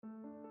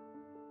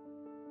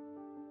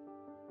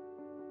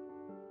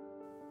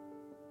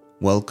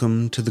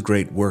Welcome to the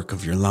great work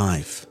of your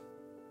life.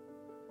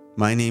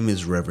 My name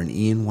is Reverend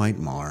Ian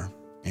Whitemar,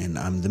 and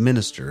I'm the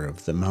minister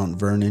of the Mount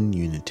Vernon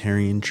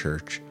Unitarian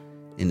Church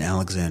in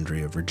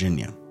Alexandria,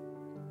 Virginia.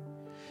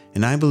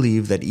 And I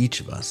believe that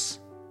each of us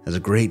has a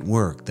great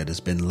work that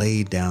has been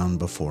laid down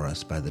before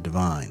us by the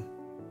divine.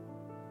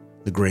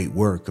 The great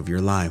work of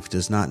your life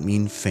does not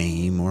mean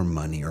fame or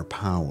money or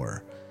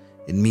power.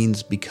 It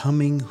means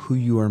becoming who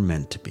you are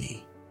meant to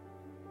be.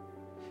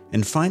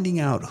 And finding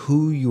out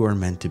who you are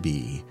meant to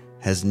be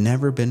has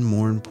never been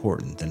more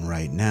important than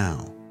right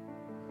now,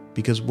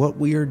 because what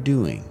we are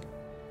doing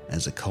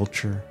as a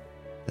culture,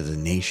 as a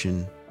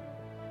nation,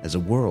 as a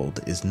world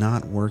is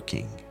not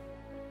working.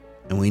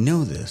 And we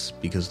know this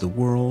because the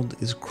world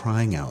is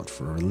crying out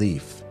for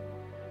relief.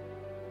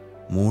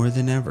 More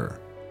than ever,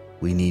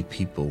 we need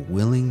people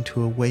willing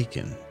to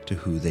awaken to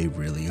who they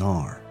really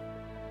are.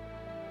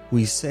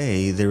 We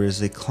say there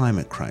is a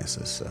climate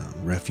crisis, a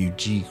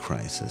refugee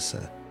crisis,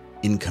 an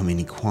income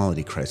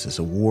inequality crisis,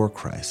 a war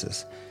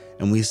crisis.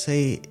 And we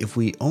say if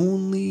we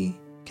only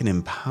can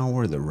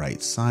empower the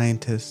right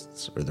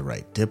scientists or the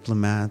right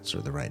diplomats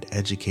or the right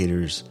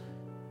educators,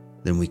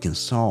 then we can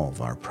solve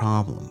our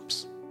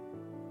problems.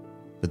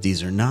 But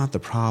these are not the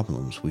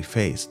problems we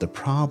face. The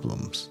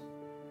problems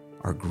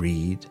are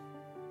greed,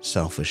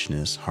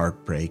 selfishness,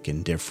 heartbreak,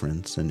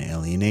 indifference, and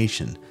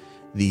alienation.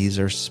 These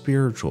are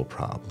spiritual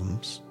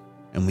problems,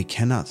 and we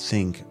cannot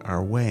think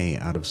our way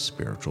out of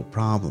spiritual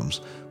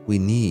problems. We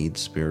need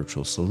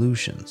spiritual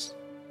solutions.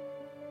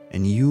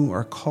 And you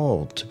are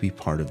called to be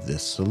part of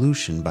this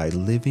solution by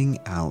living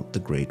out the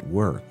great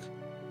work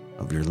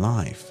of your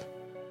life.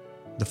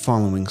 The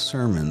following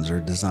sermons are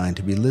designed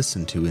to be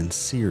listened to in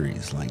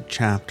series like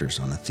chapters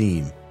on a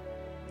theme.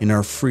 In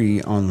our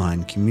free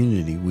online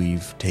community,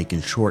 we've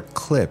taken short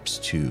clips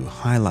to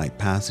highlight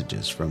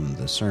passages from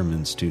the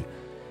sermons to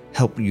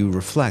help you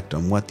reflect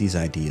on what these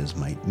ideas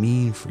might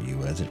mean for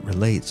you as it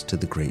relates to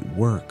the great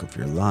work of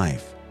your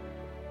life.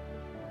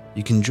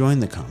 You can join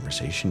the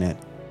conversation at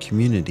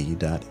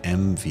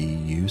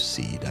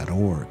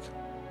community.mvuc.org.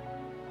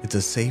 It's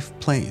a safe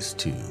place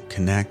to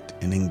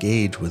connect and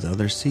engage with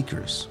other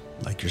seekers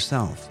like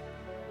yourself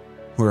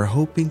who are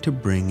hoping to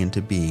bring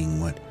into being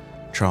what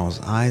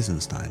Charles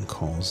Eisenstein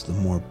calls the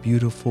more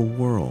beautiful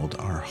world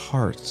our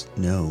hearts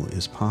know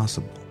is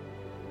possible.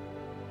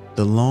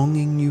 The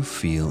longing you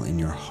feel in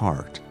your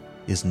heart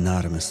is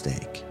not a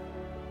mistake.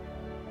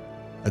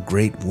 A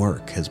great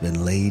work has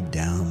been laid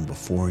down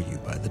before you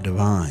by the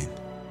divine.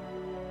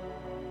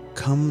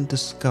 Come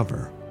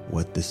discover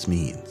what this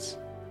means.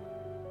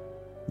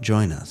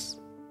 Join us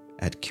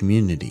at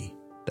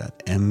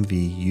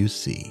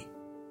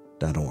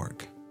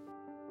community.mvuc.org.